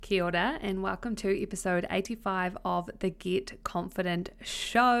Kia ora and welcome to episode 85 of the Get Confident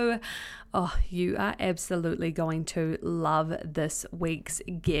Show. Oh, you are absolutely going to love this week's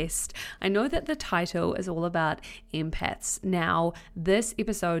guest. I know that the title is all about empaths. Now, this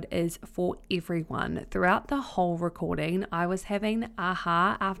episode is for everyone. Throughout the whole recording, I was having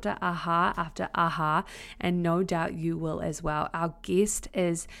aha after aha after aha, and no doubt you will as well. Our guest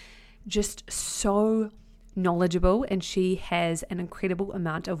is just so knowledgeable and she has an incredible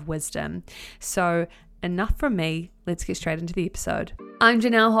amount of wisdom. So enough from me, let's get straight into the episode. I'm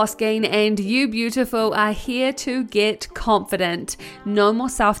Janelle Hosking and you beautiful are here to get confident. No more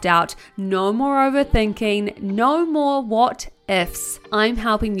self-doubt, no more overthinking, no more what ifs. I'm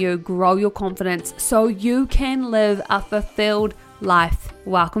helping you grow your confidence so you can live a fulfilled life.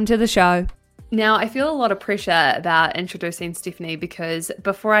 Welcome to the show. Now, I feel a lot of pressure about introducing Stephanie because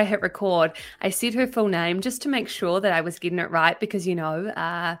before I hit record, I said her full name just to make sure that I was getting it right because,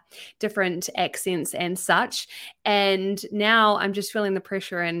 different accents and such. And now I'm just feeling the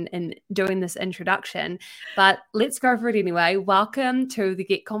pressure in doing this introduction. But let's go for it anyway. Welcome to the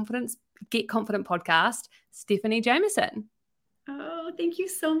Get Confident podcast, Stephanie Jameson. Oh, thank you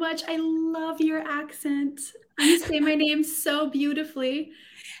so much. I love your accent. You say my name so beautifully.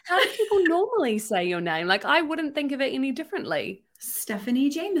 How do people normally say your name? Like, I wouldn't think of it any differently. Stephanie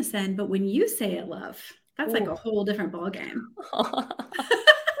Jameson, but when you say it, love, that's like a whole different ballgame.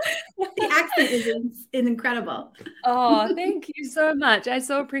 The accent is incredible. Oh, thank you so much. I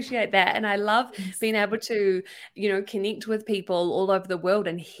so appreciate that. And I love being able to, connect with people all over the world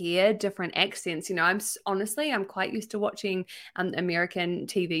and hear different accents. I'm quite used to watching American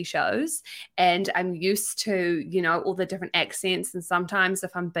TV shows and I'm used to, all the different accents. And sometimes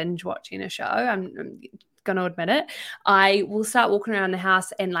if I'm binge watching a show, I'm going to admit it, I will start walking around the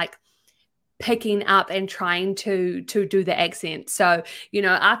house and picking up and trying to do the accent. So,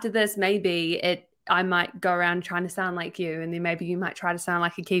 after this, I might go around trying to sound like you, and then maybe you might try to sound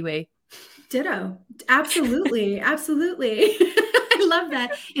like a Kiwi. Ditto. Absolutely. Absolutely. I love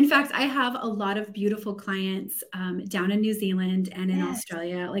that. In fact, I have a lot of beautiful clients down in New Zealand and in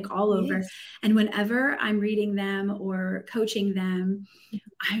Australia, like all over. And whenever I'm reading them or coaching them,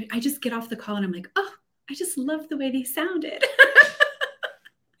 I just get off the call and I'm like, oh, I just love the way they sounded.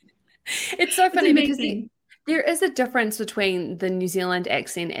 It's so funny because there is a difference between the New Zealand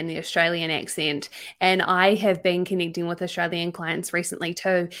accent and the Australian accent. And I have been connecting with Australian clients recently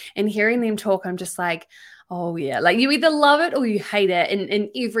too. And hearing them talk, I'm just like, oh yeah, like you either love it or you hate it in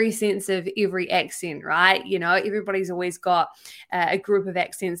every sense of every accent, right? Everybody's always got a group of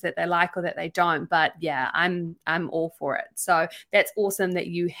accents that they like or that they don't. But yeah, I'm all for it. So that's awesome that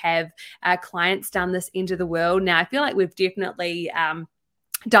you have clients down this end of the world. Now, I feel like we've definitely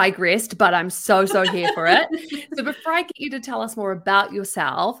digressed, but I'm so here for it. So before I get you to tell us more about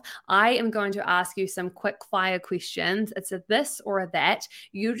yourself, I am going to ask you some quick fire questions. It's a this or a that.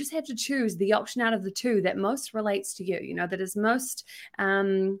 You just have to choose the option out of the two that most relates to you, that is most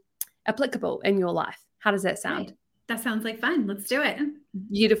applicable in your life. How does that sound? Right. That sounds like fun. Let's do it.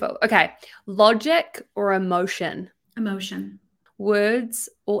 Beautiful. Okay. Logic or emotion? Emotion. Words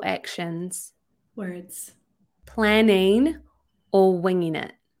or actions? Words. Planning or winging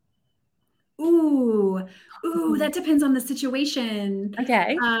it? Ooh, that depends on the situation.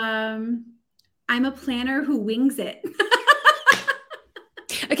 Okay. I'm a planner who wings it.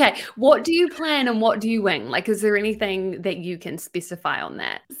 Okay. What do you plan and what do you wing? Is there anything that you can specify on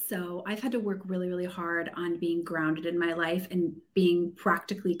that? So I've had to work really, really hard on being grounded in my life and being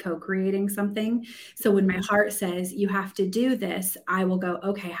practically co-creating something. So when my heart says you have to do this, I will go,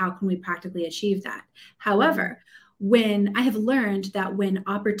 okay, how can we practically achieve that? However, when I have learned that when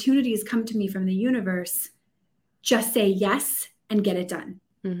opportunities come to me from the universe, just say yes and get it done.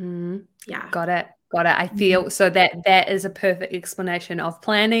 Mm-hmm. Yeah. Got it. I feel so that is a perfect explanation of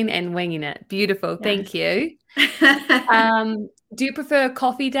planning and winging it. Beautiful. Yes. Thank you. Do you prefer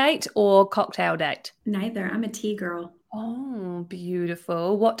coffee date or cocktail date? Neither. I'm a tea girl. Oh,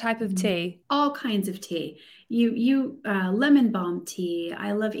 beautiful. What type of tea? All kinds of tea. You lemon balm tea.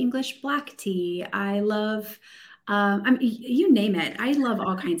 I love English black tea. I love you name it. I love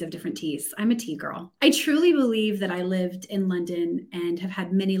all kinds of different teas. I'm a tea girl. I truly believe that I lived in London and have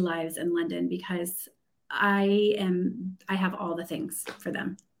had many lives in London because I have all the things for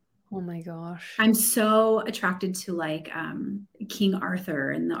them. Oh my gosh. I'm so attracted to King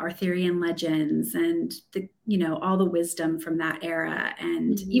Arthur and the Arthurian legends and all the wisdom from that era.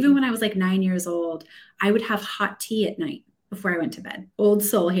 And even when I was 9 years old, I would have hot tea at night before I went to bed. Old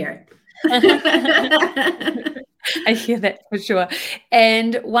soul here. I hear that for sure.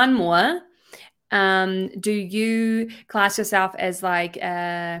 And one more, Do you class yourself as like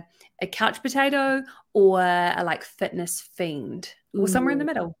a couch potato or a like fitness fiend or somewhere in the Ooh,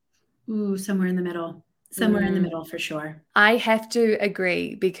 middle? ooh, somewhere in the middle. Somewhere in the Mm. middle for sure. I have to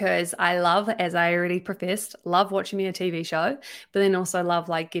agree because I love, as I already professed, love watching me a TV show, but then also love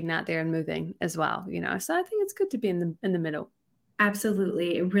like getting out there and moving as well, you know. So I think it's good to be in the middle.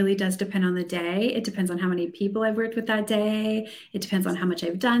 Absolutely. It really does depend on the day. It depends on how many people I've worked with that day. It depends on how much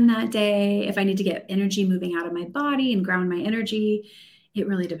I've done that day. If I need to get energy moving out of my body and ground my energy, it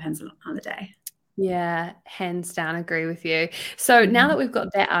really depends on the day. Yeah, hands down, agree with you. So now Mhm. that we've got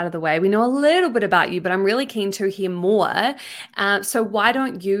that out of the way, we know a little bit about you, but I'm really keen to hear more. So why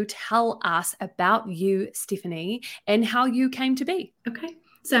don't you tell us about you, Stephanie, and how you came to be? Okay.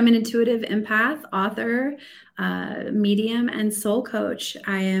 So I'm an intuitive empath, author, medium, and soul coach.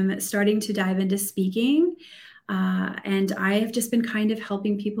 I am starting to dive into speaking. And I have just been kind of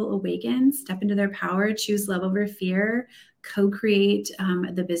helping people awaken, step into their power, choose love over fear, co-create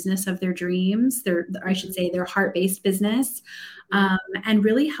the business of their dreams, I should say their heart-based business, Mhm. and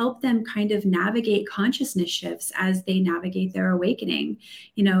really help them kind of navigate consciousness shifts as they navigate their awakening.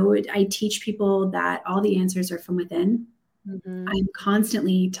 You know, I teach people that all the answers are from within. Mhm. I'm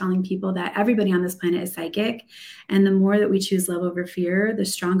constantly telling people that everybody on this planet is psychic. And the more that we choose love over fear, the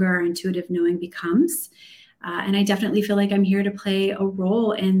stronger our intuitive knowing becomes. And I definitely feel like I'm here to play a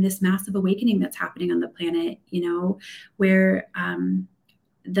role in this massive awakening that's happening on the planet, you know, where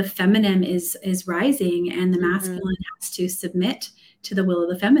the feminine is rising and the Mhm. masculine has to submit to the will of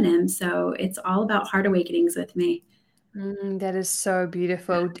the feminine. So it's all about heart awakenings with me. That is so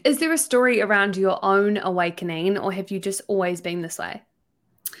beautiful. Is there a story around your own awakening, or have you just always been this way?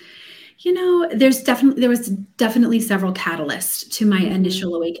 You know, there was definitely several catalysts to my Mhm.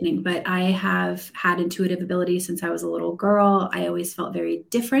 initial awakening, but I have had intuitive ability since I was a little girl. I always felt very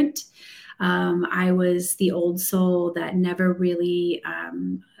different. I was the old soul that never really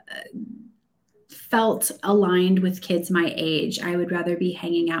felt aligned with kids my age. I would rather be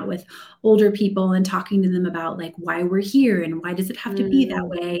hanging out with older people and talking to them about like why we're here and why does it have to be that Mm,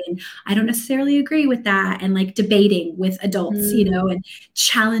 way. And I don't necessarily agree with that. And like debating with adults, you know, mm, and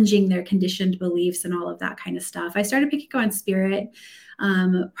challenging their conditioned beliefs and all of that kind of stuff. I started picking on spirit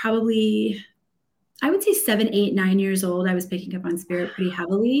probably I would say 7, 8, 9 years old. I was picking up on spirit pretty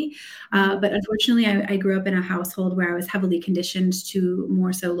heavily. mhm, But unfortunately, I grew up in a household where I was heavily conditioned to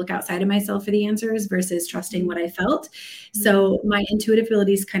more so look outside of myself for the answers versus trusting mhm, what I felt. mm, So my intuitive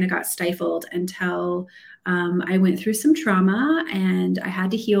abilities kind of got stifled until I went through some trauma and I had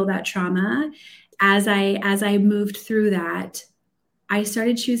to heal that trauma. As I moved through that, I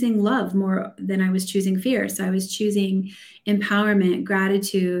started choosing love more than I was choosing fear. So I was choosing empowerment,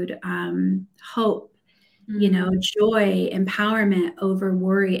 gratitude, hope, you know, mm, joy, empowerment over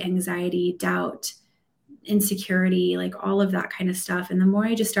worry, anxiety, doubt, insecurity, like all of that kind of stuff. And the more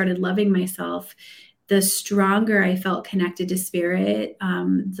I just started loving myself, the stronger I felt connected to spirit,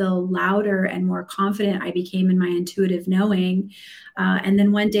 the louder and more confident I became in my intuitive knowing. And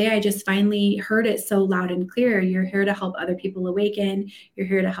then one day I just finally heard it so loud and clear. You're here to help other people awaken. You're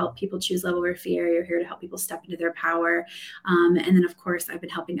here to help people choose love over fear. You're here to help people step into their power. And then, of course, I've been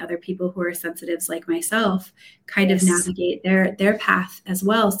helping other people who are sensitives like myself kind of yes. navigate their path as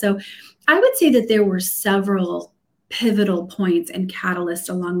well. So I would say that there were several pivotal points and catalysts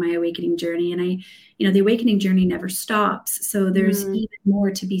along my awakening journey. And the awakening journey never stops. So there's Mm, even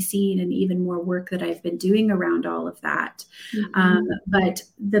more to be seen and even more work that I've been doing around all of that. mhm, But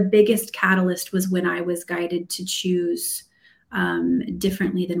the biggest catalyst was when I was guided to choose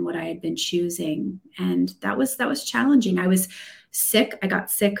differently than what I had been choosing. And that was challenging. I was sick. I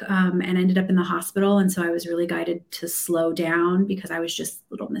got sick and ended up in the hospital. And so I was really guided to slow down because I was just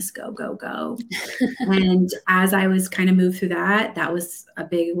little miss go, go, go. And as I was kind of moved through that, that was a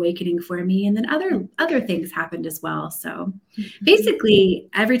big awakening for me. And then other things happened as well. So mhm, basically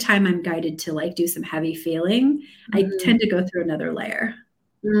every time I'm guided to like do some heavy feeling, I mhm. tend to go through another layer.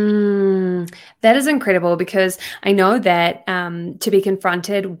 That is incredible because I know that to be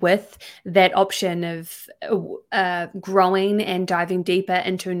confronted with that option of growing and diving deeper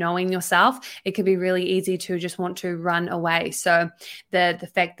into knowing yourself, it can be really easy to just want to run away. So the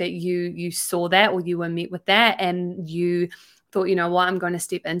fact that you saw that or you were met with that and you thought, you know what, I'm going to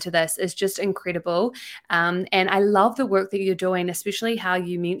step into this is just incredible. And I love the work that you're doing, especially how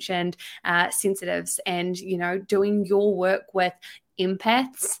you mentioned sensitives and, you know, doing your work with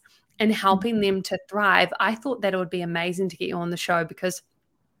empaths and helping them to thrive. I thought that it would be amazing to get you on the show because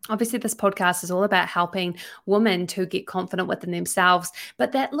Obviously, this podcast is all about helping women to get confident within themselves,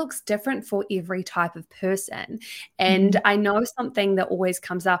 but that looks different for every type of person. And Mhm. I know something that always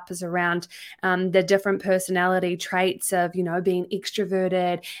comes up is around the different personality traits of, being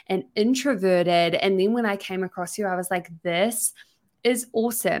extroverted and introverted. And then when I came across you, I was like, this is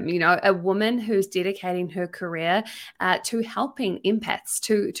awesome. A woman who's dedicating her career to helping empaths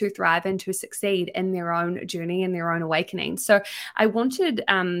to thrive and to succeed in their own journey and their own awakening. So I wanted,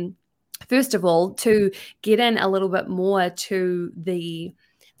 first of all, to get in a little bit more to the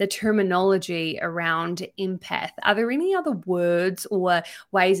terminology around empath. Are there any other words or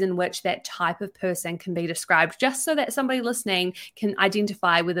ways in which that type of person can be described, just so that somebody listening can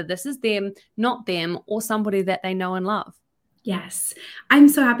identify whether this is them, not them, or somebody that they know and love? Yes. I'm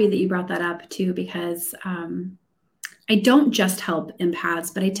so happy that you brought that up too, because I don't just help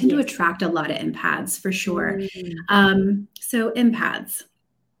empaths, but I tend to Yes. attract a lot of empaths for sure. Mm. So empaths,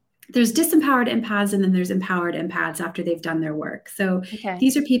 there's disempowered empaths and then there's empowered empaths after they've done their work. So Okay.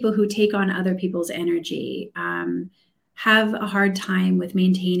 these are people who take on other people's energy, have a hard time with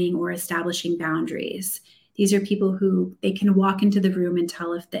maintaining or establishing boundaries. These are people who they can walk into the room and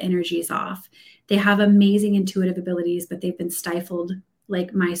tell if the energy is off. They have amazing intuitive abilities, but they've been stifled,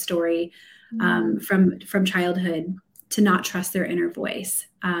 like my story, Mm. from childhood, to not trust their inner voice.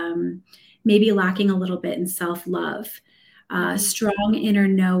 Maybe lacking a little bit in self-love, Mhm. strong inner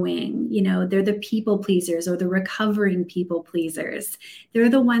knowing. They're the people pleasers or the recovering people pleasers. They're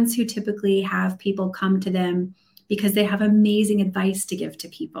the ones who typically have people come to them because they have amazing advice to give to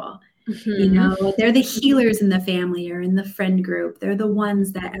people. Mhm. They're the healers in the family or in the friend group. They're the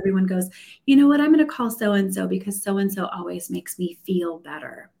ones that everyone goes, you know what, I'm going to call so and so always makes me feel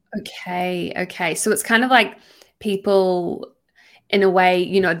better. Okay. Okay. So it's kind of like people, in a way,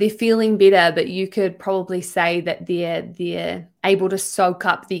 they're feeling better, but you could probably say that they're able to soak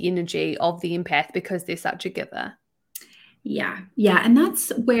up the energy of the empath because they're such a giver. Yeah. Yeah. And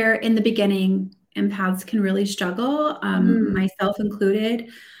that's where in the beginning, empaths can really struggle, Mm. myself included.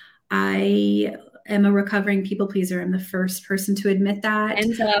 I am a recovering people pleaser. I'm the first person to admit that.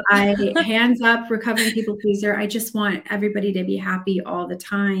 Hands up. Hands up, recovering people pleaser. I just want everybody to be happy all the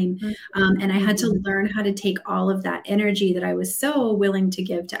time. And I had to Mhm. learn how to take all of that energy that I was so willing to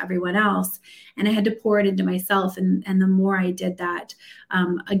give to everyone else, and I had to pour it into myself. And the more I did that,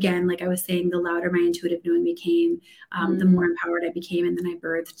 again, like I was saying, the louder my intuitive knowing became, the Mm. more empowered I became. And then I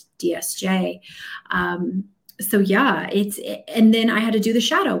birthed DSJ. Um, so yeah, and then I had to do the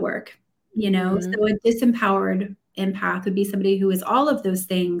shadow work, Mm. so a disempowered empath would be somebody who is all of those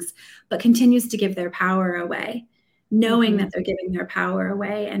things, but continues to give their power away, knowing Mhm. that they're giving their power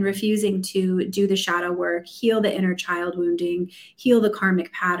away and refusing to do the shadow work, heal the inner child wounding, heal the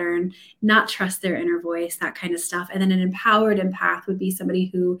karmic pattern, not trust their inner voice, that kind of stuff. And then an empowered empath would be somebody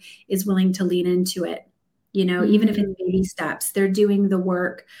who is willing to lean into it. Even if it's Mm. baby steps, they're doing the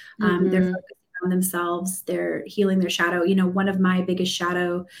work. They're Mhm. focusing on themselves. They're healing their shadow. One of my biggest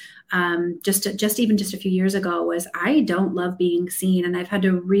shadow, just a few years ago, was I don't love being seen, and I've had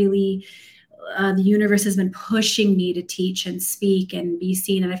to really. The universe has been pushing me to teach and speak and be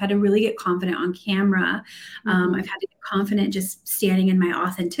seen, and I've had to really get confident on camera. I've Mhm. had to get confident just standing in my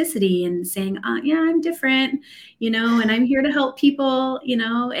authenticity and saying, "Yeah, I'm different," and I'm here to help people,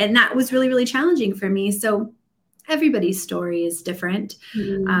 and that was really, really challenging for me. So everybody's story is different.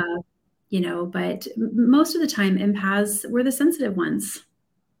 Mhm. Uh, but most of the time, empaths, we're the sensitive ones.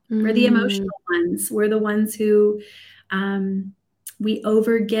 We're the Mm. emotional ones. We're the ones who, um, we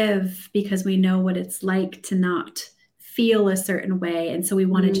overgive because we know what it's like to not feel a certain way. And so we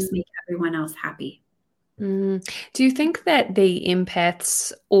want to just Mm. make everyone else happy. Mm. Do you think that the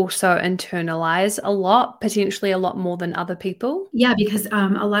empaths also internalize a lot, potentially a lot more than other people? Yeah, because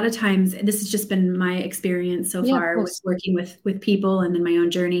a lot of times, this has just been my experience so Yeah, of far with course. working with people and in my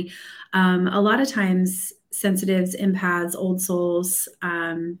own journey. A lot of times, sensitives, empaths, old souls,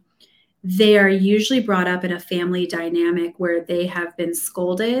 they are usually brought up in a family dynamic where they have been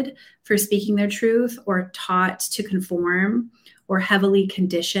scolded for speaking their truth or taught to conform or heavily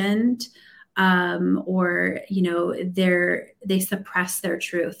conditioned, or they suppress their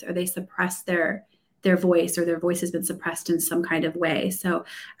truth, or they suppress their voice, or their voice has been suppressed in some kind of way. So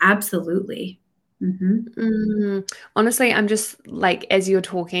absolutely. Hmm. Honestly, I'm just like, as you're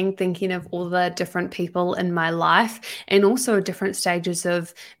talking, thinking of all the different people in my life and also different stages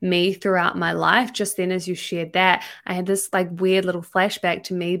of me throughout my life. Just then, as you shared that, I had this like weird little flashback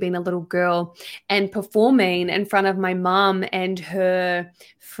to me being a little girl and performing in front of my mom and her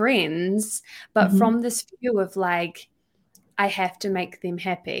friends, but Hmm. from this view of like, I have to make them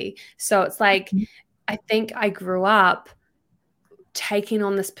happy. So it's like, I think I grew up taking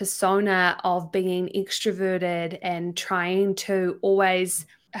on this persona of being extroverted and trying to always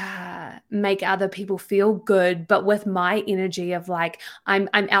make other people feel good, but with my energy of like I'm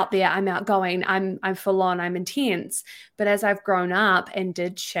out there, I'm outgoing, I'm full on, I'm intense. But as I've grown up and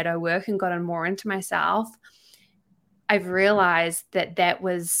did shadow work and gotten more into myself, I've realized that that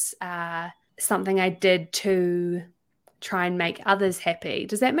was something I did to try and make others happy.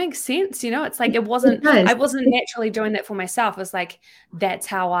 Does that make sense? You know, it's like It does. I wasn't naturally doing that for myself. It was like that's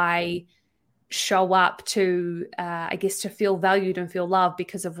how I show up to I guess to feel valued and feel loved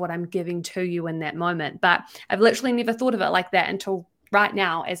because of what I'm giving to you in that moment. But I've literally never thought of it like that until right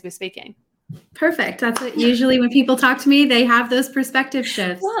now as we're speaking. Perfect. That's what usually when people talk to me, they have those perspective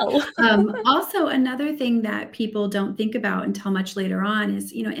shifts. Wow. Also, another thing that people don't think about until much later on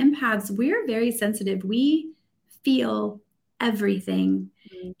is, empaths, we're very sensitive. We feel everything.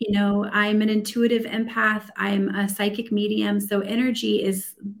 I'm an intuitive empath. I'm a psychic medium. So energy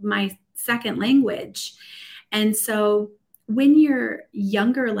is my second language. And so when you're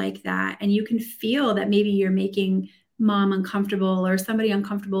younger like that, and you can feel that maybe you're making mom uncomfortable or somebody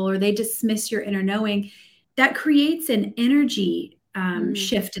uncomfortable, or they dismiss your inner knowing, that creates an energy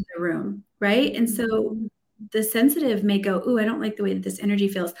shift in the room, right? And so the sensitive may go, "Ooh, I don't like the way that this energy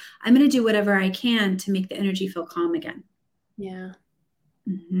feels. I'm going to do whatever I can to make the energy feel calm again." Yeah.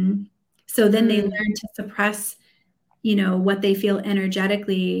 So then they learn to suppress, what they feel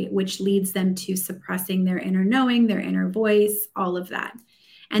energetically, which leads them to suppressing their inner knowing, their inner voice, all of that.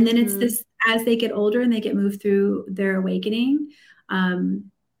 And then it's this, as they get older and they get moved through their awakening,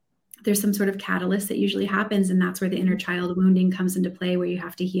 there's some sort of catalyst that usually happens. And that's where the inner child wounding comes into play, where you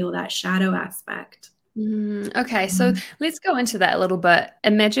have to heal that shadow aspect. Okay, so let's go into that a little bit.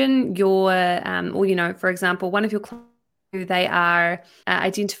 Imagine your, or, for example, one of your clients, they are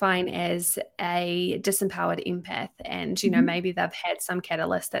identifying as a disempowered empath, and maybe they've had some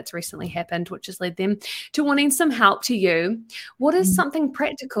catalyst that's recently happened which has led them to wanting some help to you. What is something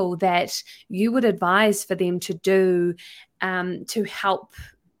practical that you would advise for them to do to help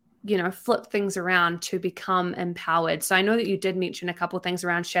flip things around to become empowered? So I know that you did mention a couple of things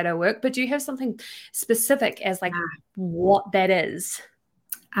around shadow work, but do you have something specific as like what that is?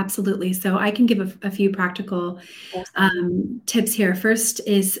 Absolutely. So I can give a few practical tips here. First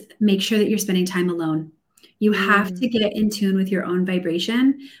is make sure that you're spending time alone. You have to get in tune with your own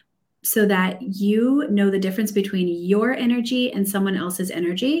vibration so that you know the difference between your energy and someone else's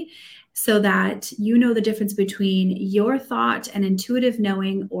energy, so that you know the difference between your thought and intuitive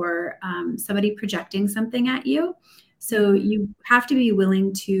knowing or somebody projecting something at you. So you have to be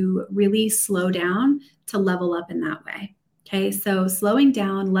willing to really slow down to level up in that way. Okay, so slowing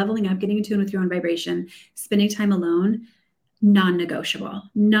down, leveling up, getting in tune with your own vibration, spending time alone, non-negotiable.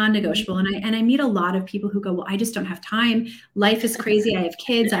 And I meet a lot of people who go, "Well, I just don't have time. Life is crazy. I have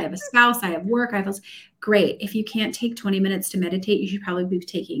kids, I have a spouse, I have work, Great. If you can't take 20 minutes to meditate, you should probably be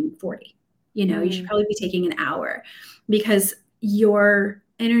taking 40. You should probably be taking an hour, because your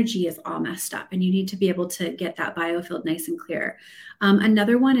energy is all messed up and you need to be able to get that biofield nice and clear.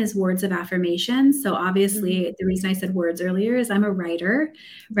 Another one is words of affirmation. So obviously the reason I said words earlier is I'm a writer,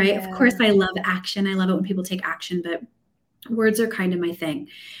 right? Of course, I love action. I love it when people take action, but words are kind of my thing.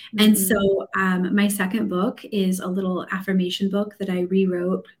 And so my second book is a little affirmation book that I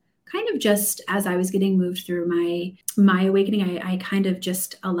rewrote kind of just as I was getting moved through my awakening. I kind of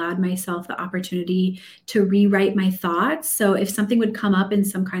just allowed myself the opportunity to rewrite my thoughts. So if something would come up in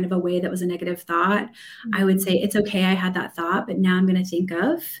some kind of a way that was a negative thought, I would say, it's okay, I had that thought, but now I'm going to think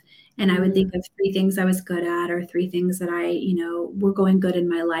of, and I would think of 3 things I was good at, or 3 things that I, were going good in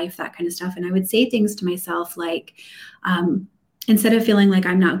my life, that kind of stuff. And I would say things to myself like, instead of feeling like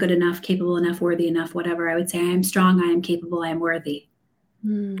I'm not good enough, capable enough, worthy enough, whatever, I would say, I am strong, I am capable, I am worthy.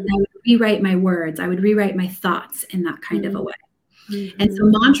 And I would rewrite my words. I would rewrite my thoughts in that kind of a way. And so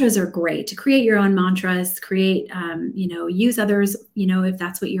mantras are great to create your own mantras, use others, if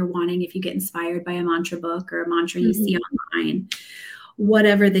that's what you're wanting, if you get inspired by a mantra book or a mantra you see online,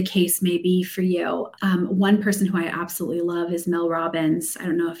 whatever the case may be for you. One person who I absolutely love is Mel Robbins. I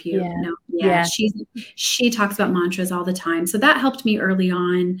don't know if you know. Yeah. She talks about mantras all the time. So that helped me early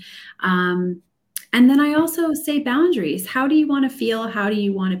on. And then I also say boundaries. How do you want to feel? How do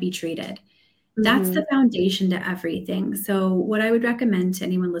you want to be treated? That's the foundation to everything. So what I would recommend to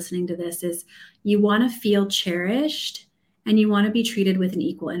anyone listening to this is you want to feel cherished and you want to be treated with an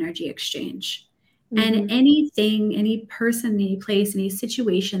equal energy exchange. And anything, any person, any place, any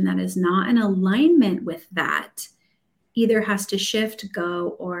situation that is not in alignment with that, either has to shift, go,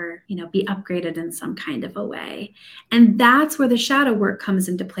 or, be upgraded in some kind of a way. And that's where the shadow work comes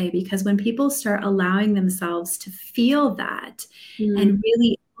into play, because when people start allowing themselves to feel that and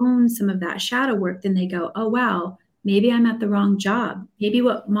really own some of that shadow work, then they go, oh, wow, maybe I'm at the wrong job. Maybe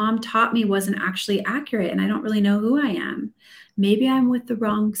what mom taught me wasn't actually accurate and I don't really know who I am. Maybe I'm with the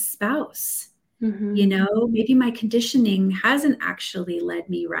wrong spouse. Maybe my conditioning hasn't actually led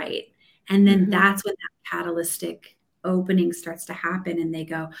me right. And then that's when that catalytic opening starts to happen and they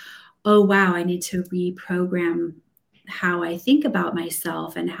go, oh, wow, I need to reprogram how I think about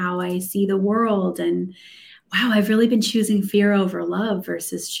myself and how I see the world. And wow, I've really been choosing fear over love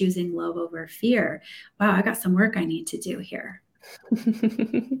versus choosing love over fear. Wow, I got some work I need to do here.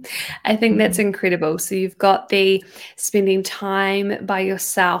 I think that's incredible. So you've got the spending time by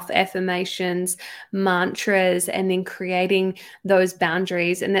yourself, affirmations, mantras, and then creating those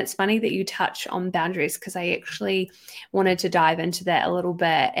boundaries. And that's funny that you touch on boundaries, because I actually wanted to dive into that a little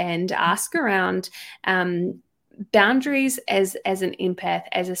bit and ask around boundaries as an empath,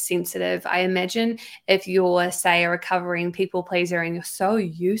 as a sensitive. I imagine if you're, say, a recovering people pleaser and you're so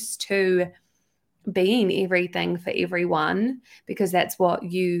used to being everything for everyone because that's what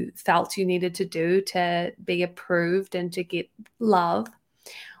you felt you needed to do to be approved and to get love,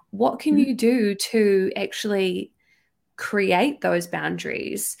 what can you do to actually create those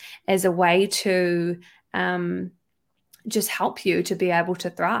boundaries as a way to just help you to be able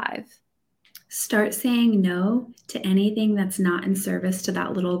to thrive? Start saying no to anything that's not in service to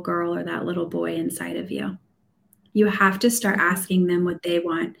that little girl or that little boy inside of you. You have to start asking them what they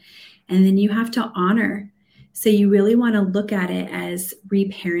want. And then you have to honor. So you really want to look at it as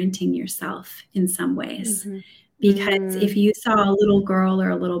reparenting yourself in some ways. Because if you saw a little girl or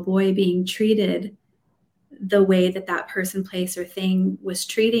a little boy being treated the way that that person, place, or thing was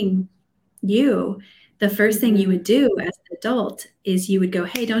treating you, the first thing you would do as an adult is you would go,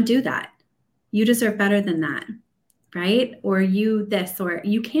 hey, don't do that. You deserve better than that. Right? Or you this, or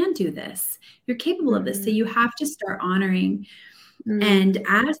you can do this. You're capable of this. So you have to start honoring and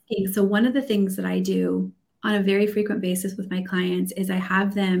asking. So one of the things that I do on a very frequent basis with my clients is I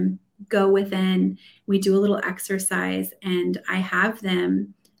have them go within, we do a little exercise, and I have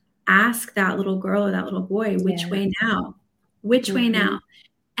them ask that little girl or that little boy, which way now? Which way now?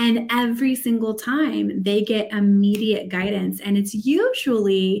 And every single time they get immediate guidance. And it's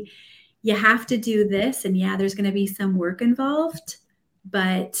usually, you have to do this. And yeah, there's going to be some work involved,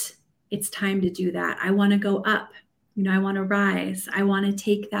 but it's time to do that. I want to go up. I want to rise. I want to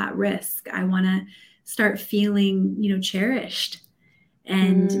take that risk. I want to start feeling, cherished.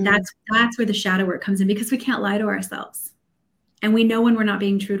 And that's where the shadow work comes in, because we can't lie to ourselves. And we know when we're not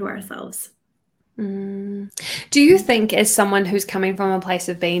being true to ourselves. Do you think, as someone who's coming from a place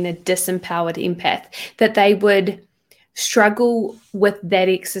of being a disempowered empath, that they would struggle with that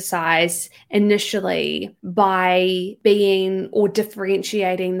exercise initially by being or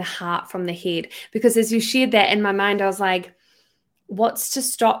differentiating the heart from the head? Because as you shared that, in my mind I was like, what's to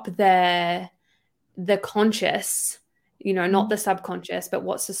stop the conscious, not the subconscious, but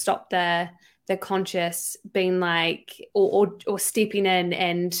what's to stop the conscious being like, or stepping in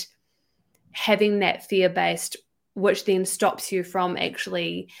and having that fear-based, which then stops you from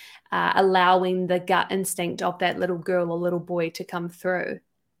actually allowing the gut instinct of that little girl or little boy to come through?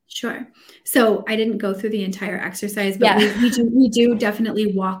 Sure. So I didn't go through the entire exercise, but we do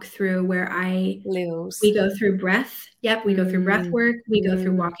definitely walk through where we go through breath. Yep. We go through breath work. We go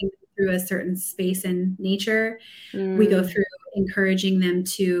through walking through a certain space in nature. We go through encouraging them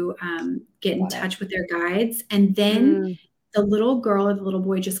to get in touch with their guides. And then the little girl or the little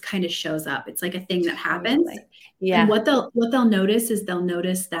boy just kind of shows up. It's like a thing that happens. Yeah. And what they'll notice is they'll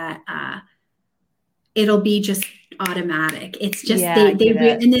notice that it'll be just automatic. It's just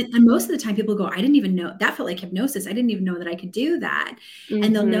and most of the time people go, I didn't even know that felt like hypnosis. I didn't even know that I could do that.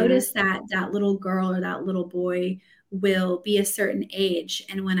 And they'll notice that that little girl or that little boy will be a certain age.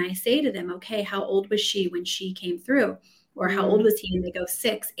 And when I say to them, okay, how old was she when she came through? Or how old was he? And they go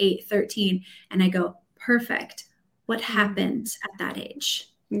 6, 8, 13. And I go, perfect. What happened at that age?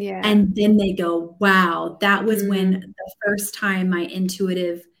 Yeah. And then they go, wow, that was when the first time my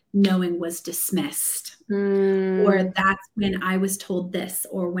intuitive knowing was dismissed. Or that's when I was told this,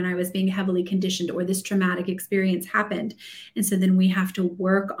 or when I was being heavily conditioned, or this traumatic experience happened. And so then we have to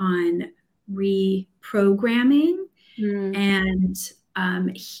work on reprogramming and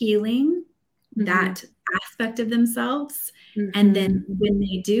healing that aspect of themselves. And then when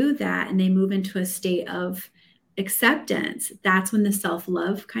they do that and they move into a state of acceptance, that's when the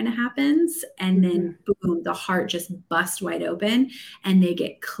self-love kind of happens. And then boom, the heart just busts wide open and they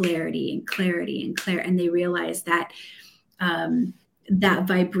get clarity and clarity and clarity. And they realize that that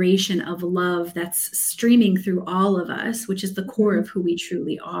vibration of love that's streaming through all of us, which is the core of who we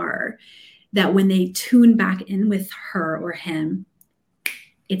truly are, that when they tune back in with her or him,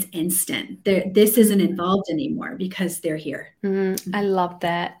 it's instant. This isn't involved anymore because they're here. I love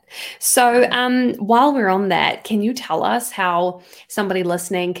that. So while we're on that, can you tell us how somebody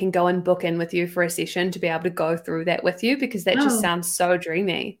listening can go and book in with you for a session to be able to go through that with you? Because that just sounds so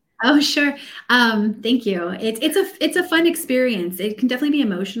dreamy. Oh, sure. Thank you. It's a fun experience. It can definitely be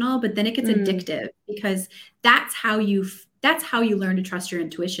emotional, but then it gets addictive because that's how you learn to trust your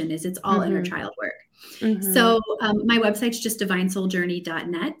intuition. It's all inner child work. So my website's just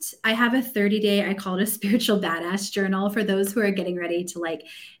divinesouljourney.net. I have a 30-day, I call it a spiritual badass journal for those who are getting ready to like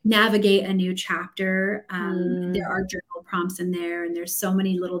navigate a new chapter. There are journal prompts in there, and there's so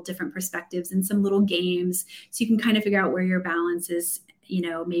many little different perspectives and some little games. So you can kind of figure out where your balance is,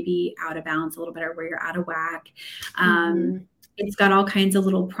 maybe out of balance a little bit or where you're out of whack. It's got all kinds of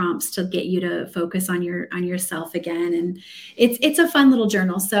little prompts to get you to focus on yourself again. And it's a fun little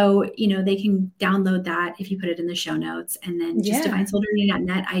journal. So, they can download that if you put it in the show notes. And then just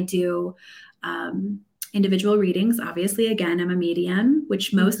divinesouljourney.net, I do individual readings. Obviously, again, I'm a medium,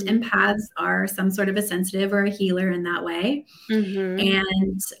 which most empaths are some sort of a sensitive or a healer in that way.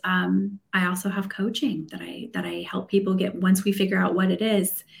 And I also have coaching that I help people get once we figure out what it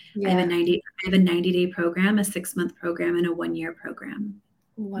is. I have a 90-day program, a 6-month program, and a 1-year program.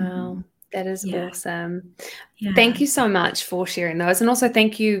 Wow. That is awesome. Yeah. Thank you so much for sharing those. And also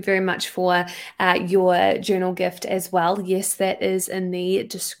thank you very much for your journal gift as well. Yes, that is in the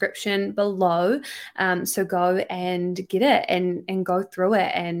description below. So go and get it and go through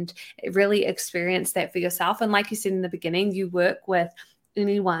it and really experience that for yourself. And like you said in the beginning, you work with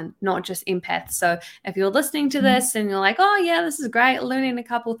anyone, not just empaths. So if you're listening to this and you're like, oh yeah, this is great, learning a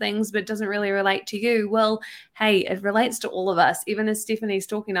couple things, but it doesn't really relate to you. Well, hey, it relates to all of us. Even as Stephanie's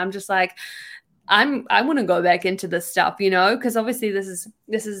talking, I'm just like, I want to go back into this stuff, because obviously this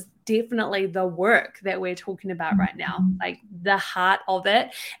is definitely the work that we're talking about right now, like the heart of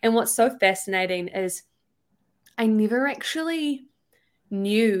it. And what's so fascinating is I never actually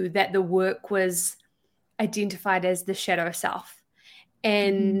knew that the work was identified as the shadow self.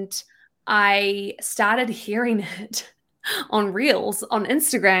 And I started hearing it on Reels on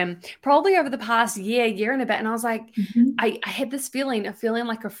Instagram, probably over the past year and a bit. And I was like, I had this feeling of feeling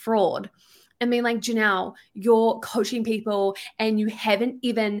like a fraud. I mean, like, Janelle, you're coaching people and you haven't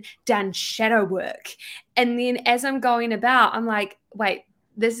even done shadow work. And then as I'm going about, I'm like, wait,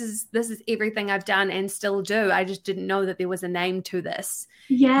 this is everything I've done and still do. I just didn't know that there was a name to this.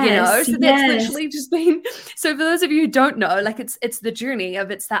 So that's literally just been. So for those of you who don't know, like it's the journey of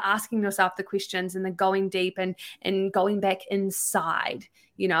it's the asking yourself the questions and the going deep and going back inside,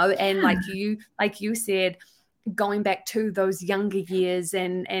 and like you said, going back to those younger years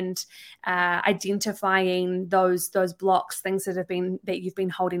and identifying those blocks, things that you've been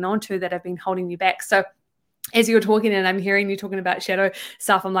holding on to that have been holding you back. So as you're talking and I'm hearing you talking about shadow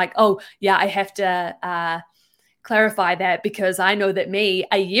stuff, I'm like, oh yeah, I have to clarify that because I know that me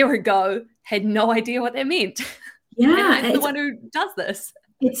a year ago had no idea what that meant. Yeah. And I'm the one who does this.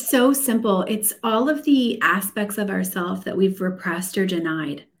 It's so simple. It's all of the aspects of ourselves that we've repressed or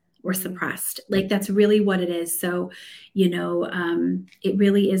denied or suppressed. Like that's really what it is. So, it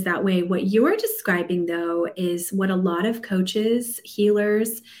really is that way. What you're describing though is what a lot of coaches,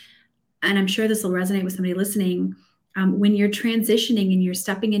 healers, and I'm sure this will resonate with somebody listening, when you're transitioning and you're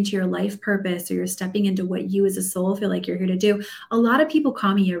stepping into your life purpose or you're stepping into what you as a soul feel like you're here to do, a lot of people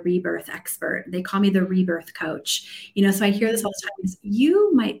call me a rebirth expert. They call me the rebirth coach. So I hear this all the time is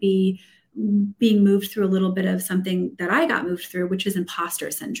you might be being moved through a little bit of something that I got moved through, which is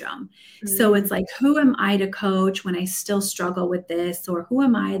imposter syndrome. So it's like, who am I to coach when I still struggle with this? Or who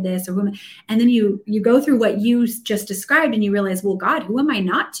am I this? Or and then you go through what you just described and you realize, well, God, who am I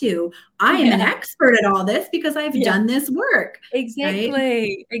not to? I am an expert at all this because I've done this work. Exactly.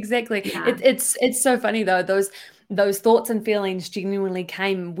 Right? Exactly. Yeah. It's so funny though. Those thoughts and feelings genuinely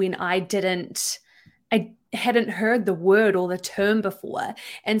came when I hadn't heard the word or the term before.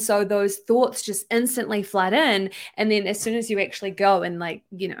 And so those thoughts just instantly flood in. And then as soon as you actually go and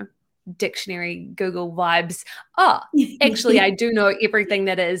dictionary, Google vibes, actually, I do know everything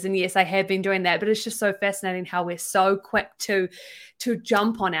that is. And yes, I have been doing that, but it's just so fascinating how we're so quick to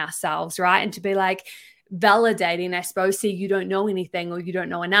jump on ourselves, right? And to be like validating, I suppose, see, you don't know anything or you don't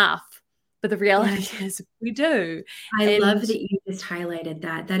know enough. But the reality is we do. I love And that you just highlighted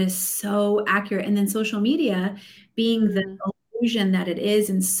that. That is so accurate. And then social media being the illusion that it is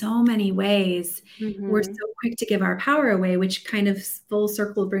in so many ways, we're so quick to give our power away, which kind of full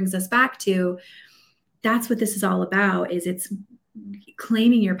circle brings us back to that's what this is all about, is it's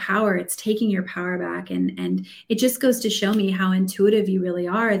claiming your power, it's taking your power back. And it just goes to show me how intuitive you really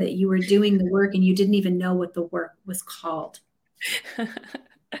are, that you were doing the work and you didn't even know what the work was called.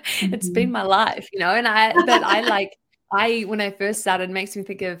 It's been my life, you know, when I first started, it makes me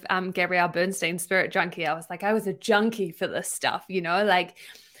think of Gabrielle Bernstein's Spirit Junkie. I was like, I was a junkie for this stuff, you know, like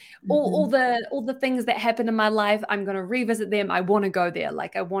all the things that happened in my life, I'm going to revisit them. I want to go there.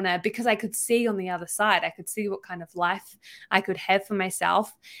 Like I want to, because I could see on the other side, I could see what kind of life I could have for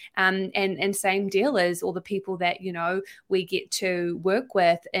myself. And same deal as all the people that, you know, we get to work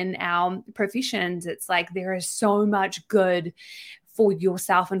with in our professions. It's like, there is so much good for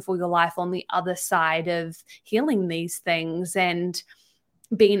yourself and for your life on the other side of healing these things, and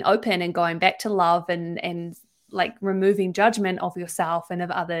being open and going back to love and like removing judgment of yourself and of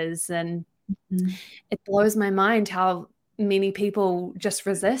others. And it blows my mind how many people just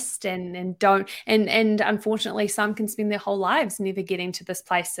resist and don't. And unfortunately, some can spend their whole lives never getting to this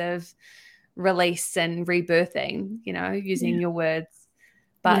place of release and rebirthing, you know, using your words.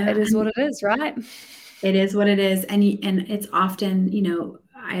 But it is what it is, right? It is what it is. And it's often, you know,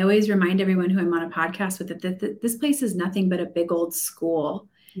 I always remind everyone who I'm on a podcast with that this place is nothing but a big old school.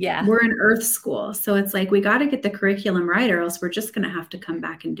 Yeah. We're an earth school. So it's like, we got to get the curriculum right, or else we're just going to have to come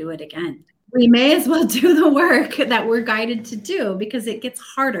back and do it again. We may as well do the work that we're guided to do, because it gets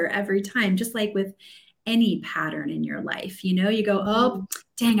harder every time, just like with any pattern in your life. You know, you go, oh,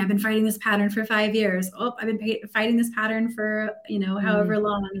 dang, I've been fighting this pattern for 5 years. Oh, I've been fighting this pattern for, you know, however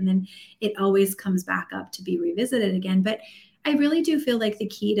long. And then it always comes back up to be revisited again. But I really do feel like the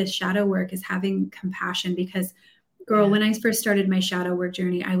key to shadow work is having compassion, because girl, when I first started my shadow work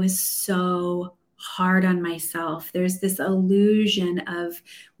journey, I was so hard on myself. There's this illusion of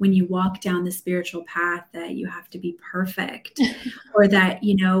when you walk down the spiritual path that you have to be perfect or that,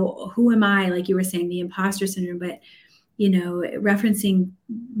 you know, who am I? Like you were saying, the imposter syndrome, but, you know, referencing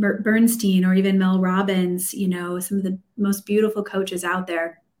Bernstein or even Mel Robbins, you know, some of the most beautiful coaches out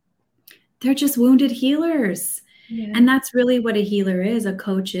there, they're just wounded healers. Yeah. And that's really what a healer is. A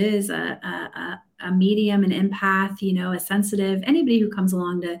coach is a medium, an empath, you know, a sensitive, anybody who comes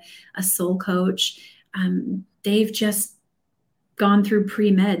along to a soul coach. They've just gone through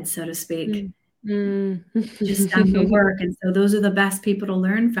pre-med, so to speak, just done the work. And so those are the best people to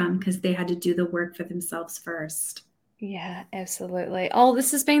learn from, because they had to do the work for themselves first. Yeah, absolutely. Oh,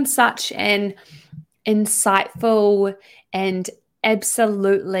 this has been such an insightful and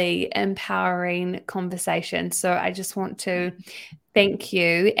absolutely empowering conversation. So I just want to thank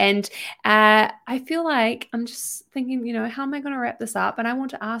you. And I feel like I'm just thinking, you know, how am I going to wrap this up? And I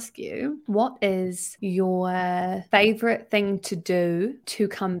want to ask you, what is your favorite thing to do to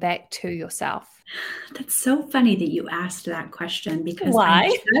come back to yourself? That's so funny that you asked that question, because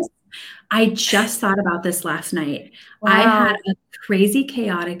Why? I just thought about this last night. Wow. I had a crazy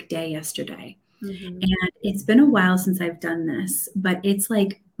chaotic day yesterday. And it's been a while since I've done this, but it's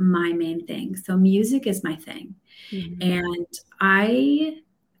like my main thing. So music is my thing. And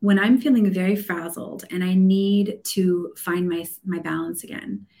when I'm feeling very frazzled and I need to find my balance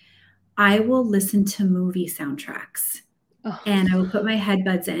again, I will listen to movie soundtracks and I will put my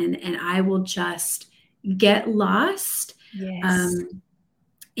headbuds in and I will just get lost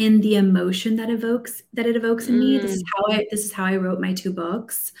in the emotion that it evokes in me. This is how I wrote my 2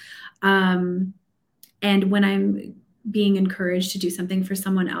 books. And when I'm being encouraged to do something for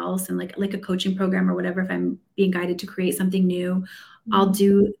someone else, and like a coaching program or whatever, if I'm being guided to create something new, I'll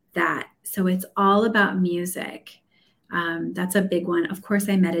do that. So it's all about music. That's a big one. Of course,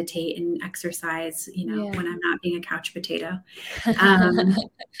 I meditate and exercise, you know, when I'm not being a couch potato.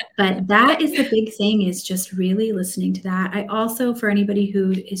 But that is the big thing, is just really listening to that. I also, for anybody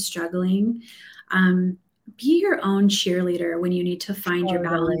who is struggling, be your own cheerleader when you need to find your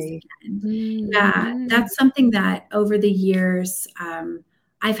balance again. Yeah, that's something that over the years,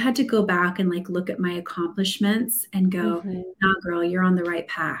 I've had to go back and like look at my accomplishments and go, nah, girl, you're on the right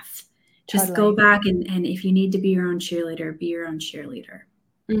path. Just go back and if you need to be your own cheerleader, be your own cheerleader.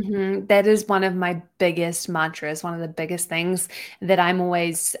 That is one of my biggest mantras, one of the biggest things that I'm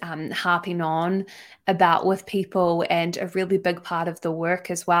always harping on about with people. And a really big part of the work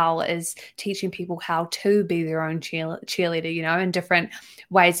as well is teaching people how to be their own cheerleader, you know, in different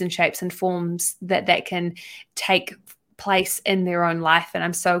ways and shapes and forms that can take place in their own life. And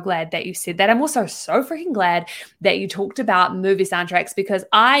I'm so glad that you said that. I'm also so freaking glad that you talked about movie soundtracks because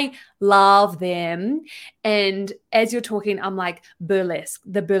I love them. And as you're talking, I'm like, Burlesque.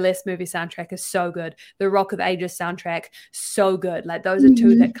 The Burlesque movie soundtrack is so good. The Rock of Ages soundtrack, so good. Like those are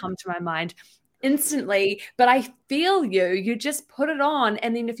two that come to my mind instantly. But I feel you just put it on,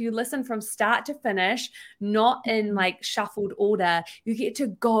 and then if you listen from start to finish, not in like shuffled order, you get to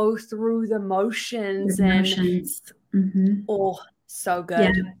go through the motions and oh, so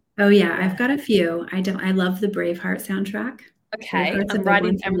good. Yeah. Oh yeah, I've got a few. I love the Braveheart soundtrack. Okay, Braveheart's a I'm big one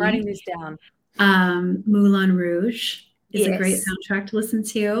writing for I'm me. writing this down. Moulin Rouge is a great Yes. soundtrack to listen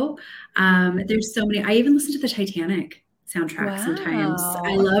to. There's so many. I even listen to the Titanic soundtrack sometimes.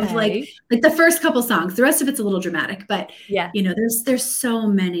 I Wow. love Okay. like the first couple songs. The rest of it's a little dramatic, but Yeah. there's so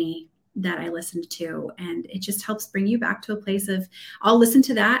many that I listened to, and it just helps bring you back to a place of I'll listen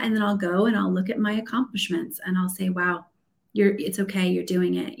to that and then I'll go and I'll look at my accomplishments and I'll say, wow, it's okay, you're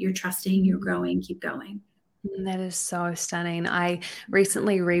doing it, you're trusting, you're growing, keep going. That is so stunning. I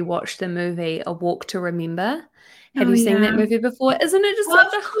recently rewatched the movie A Walk to Remember. Have Oh you seen yeah. that movie before? Isn't it just Of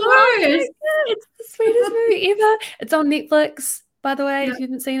such a course. classic? It's the sweetest movie ever. It's on Netflix, by the way. Yep. If you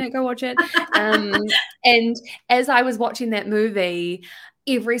haven't seen it, go watch it. And as I was watching that movie,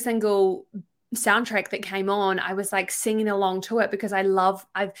 every single soundtrack that came on, I was like singing along to it because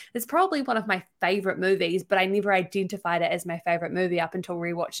it's probably one of my favorite movies, but I never identified it as my favorite movie up until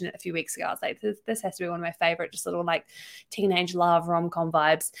rewatching it a few weeks ago. I was like, this has to be one of my favorite, just little like teenage love rom-com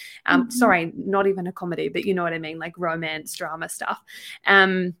vibes. Sorry, not even a comedy, but you know what I mean, like romance drama stuff.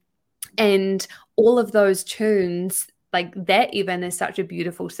 And all of those tunes, like that even is such a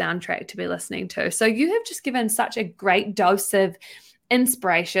beautiful soundtrack to be listening to. So you have just given such a great dose of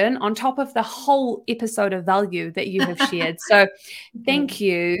inspiration on top of the whole episode of value that you have shared. So thank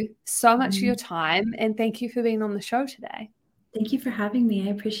you so much for your time, and thank you for being on the show today. Thank you for having me.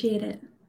 I appreciate it.